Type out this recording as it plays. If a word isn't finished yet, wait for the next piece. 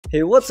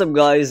Hey, what's up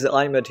guys,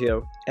 iMAT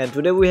here, and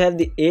today we have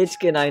the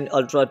HK9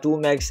 Ultra 2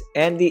 Max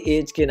and the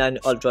HK9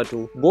 Ultra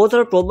 2. Both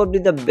are probably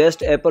the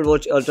best Apple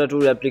Watch Ultra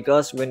 2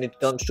 replicas when it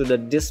comes to the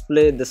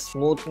display, the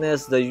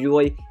smoothness, the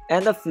UI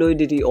and the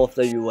fluidity of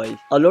the UI.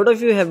 A lot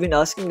of you have been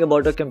asking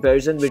about a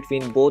comparison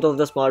between both of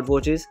the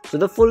smartwatches, so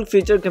the full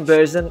feature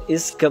comparison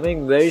is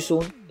coming very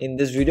soon. In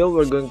this video,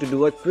 we're going to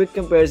do a quick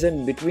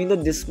comparison between the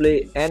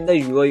display and the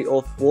UI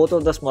of both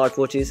of the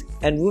smartwatches,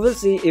 and we will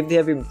see if they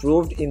have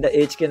improved in the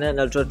HK9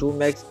 Ultra 2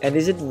 Max and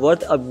is it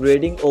worth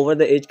upgrading over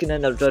the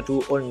HK9 Ultra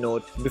 2 or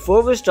not.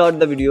 Before we start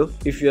the video,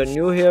 if you are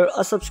new here,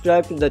 a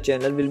subscribe to the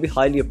channel will be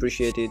highly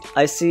appreciated.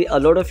 I see a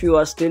lot of you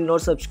are still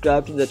not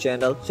subscribed to the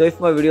channel, so if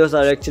my videos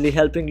are actually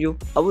helping you,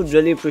 I would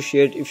really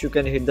appreciate if you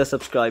can hit the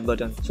subscribe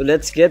button. So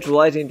let's get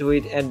right into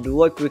it and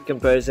do a quick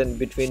comparison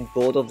between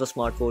both of the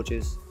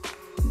smartwatches.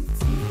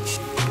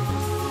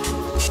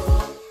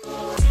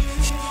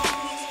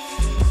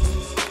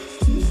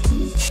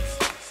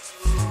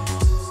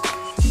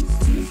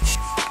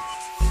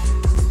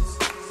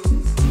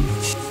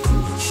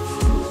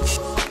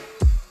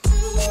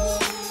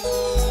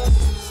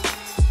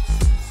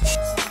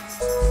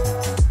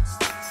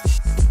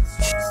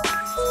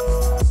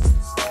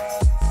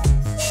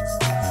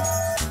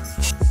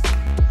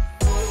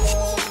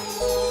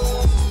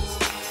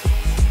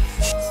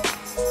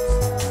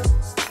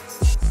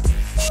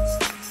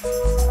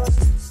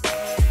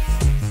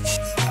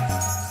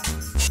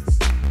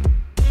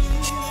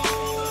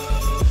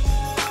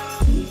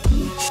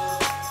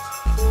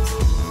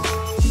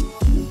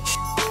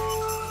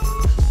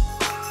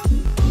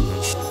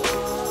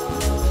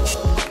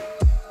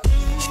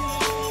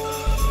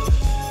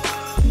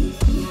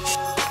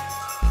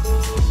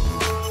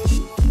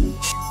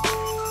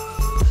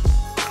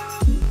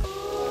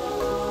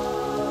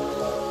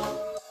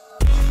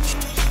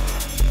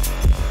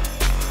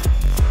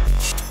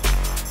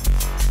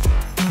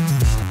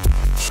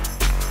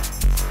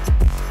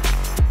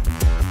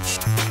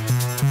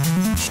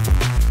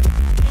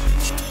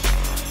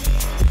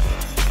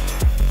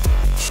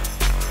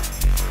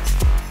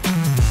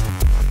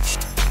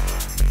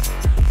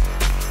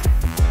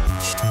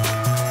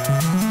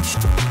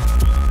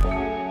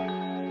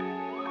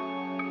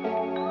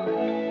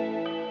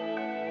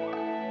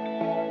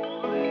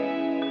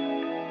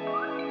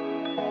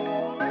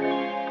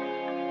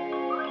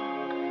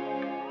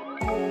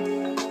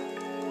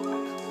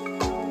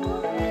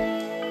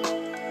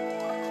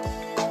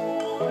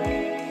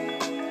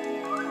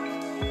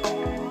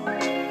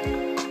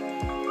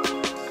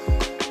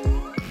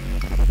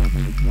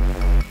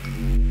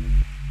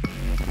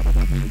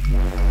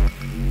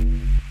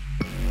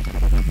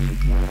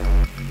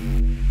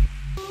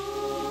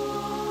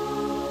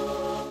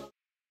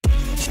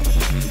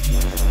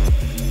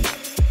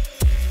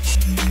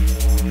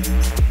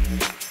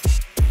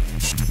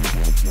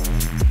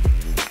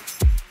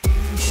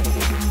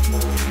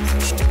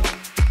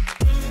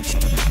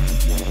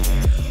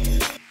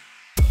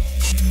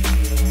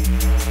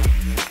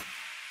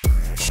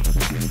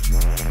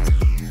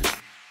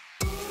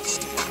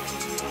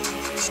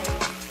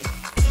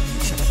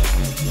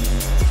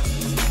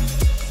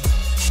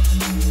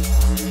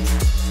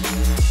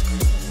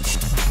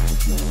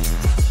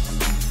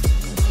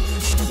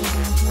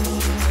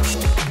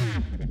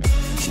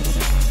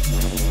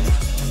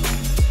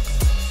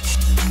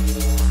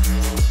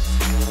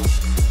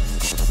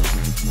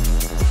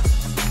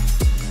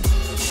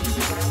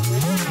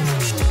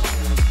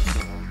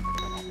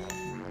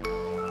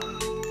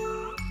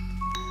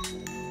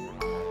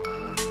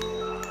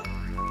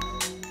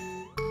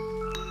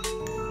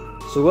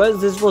 So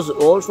guys, this was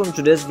all from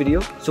today's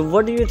video. So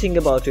what do you think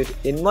about it?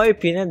 In my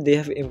opinion, they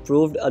have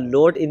improved a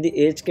lot in the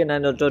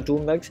HK9 Ultra 2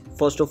 Max.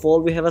 First of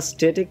all, we have a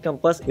static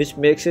compass which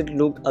makes it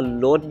look a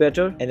lot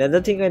better. Another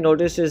thing I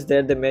noticed is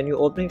that the menu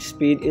opening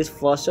speed is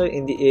faster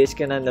in the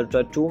HK9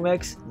 Ultra 2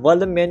 Max, while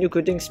the menu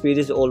quitting speed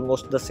is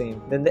almost the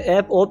same. Then the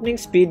app opening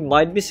speed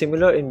might be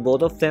similar in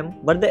both of them,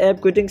 but the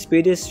app quitting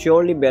speed is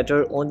surely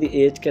better on the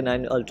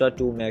HK9 Ultra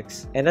 2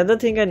 Max. Another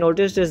thing I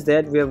noticed is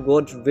that we have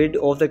got rid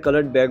of the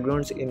colored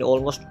backgrounds in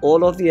almost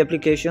all of the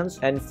applications,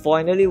 and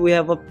finally we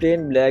have a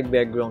plain black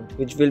background,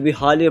 which will be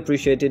highly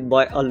appreciated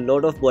by a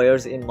lot of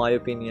buyers in my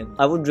opinion.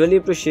 I would really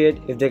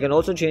appreciate if they can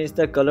also change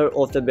the color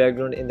of the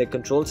background in the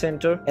control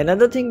center.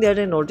 Another thing that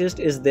I noticed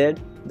is that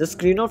the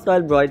screen of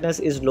dial brightness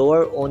is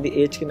lower on the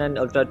HK9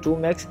 Ultra 2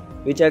 Max,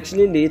 which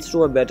actually leads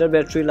to a better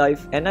battery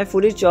life, and I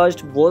fully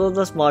charged both of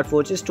the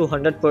smartwatches to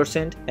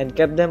 100% and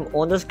kept them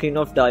on the screen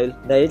of dial.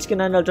 The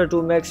HK9 Ultra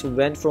 2 Max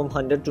went from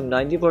 100 to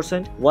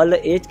 90%, while the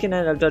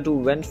HK9 Ultra 2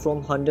 went from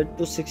 100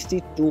 to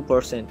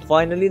 62%.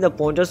 Finally, the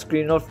pointer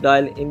screen of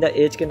dial in the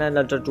HK9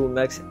 Ultra 2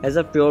 Max has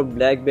a pure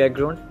black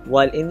background,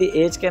 while in the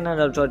HK9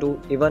 Ultra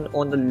 2, even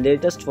on the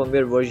latest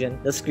firmware version,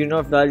 the screen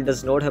of dial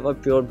does not have a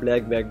pure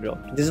black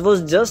background. This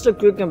was just a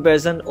quick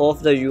comparison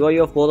of the UI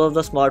of both of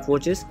the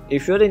smartwatches.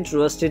 If you are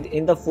interested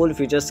in the full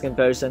features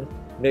comparison,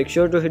 make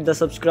sure to hit the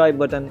subscribe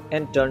button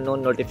and turn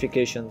on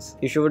notifications.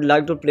 If you would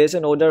like to place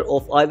an order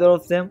of either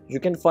of them, you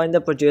can find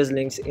the purchase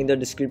links in the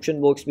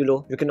description box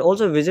below. You can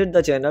also visit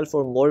the channel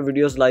for more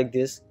videos like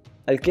this.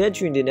 I'll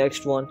catch you in the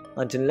next one.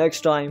 Until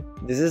next time,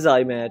 this is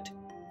iMAT.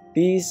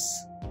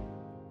 Peace.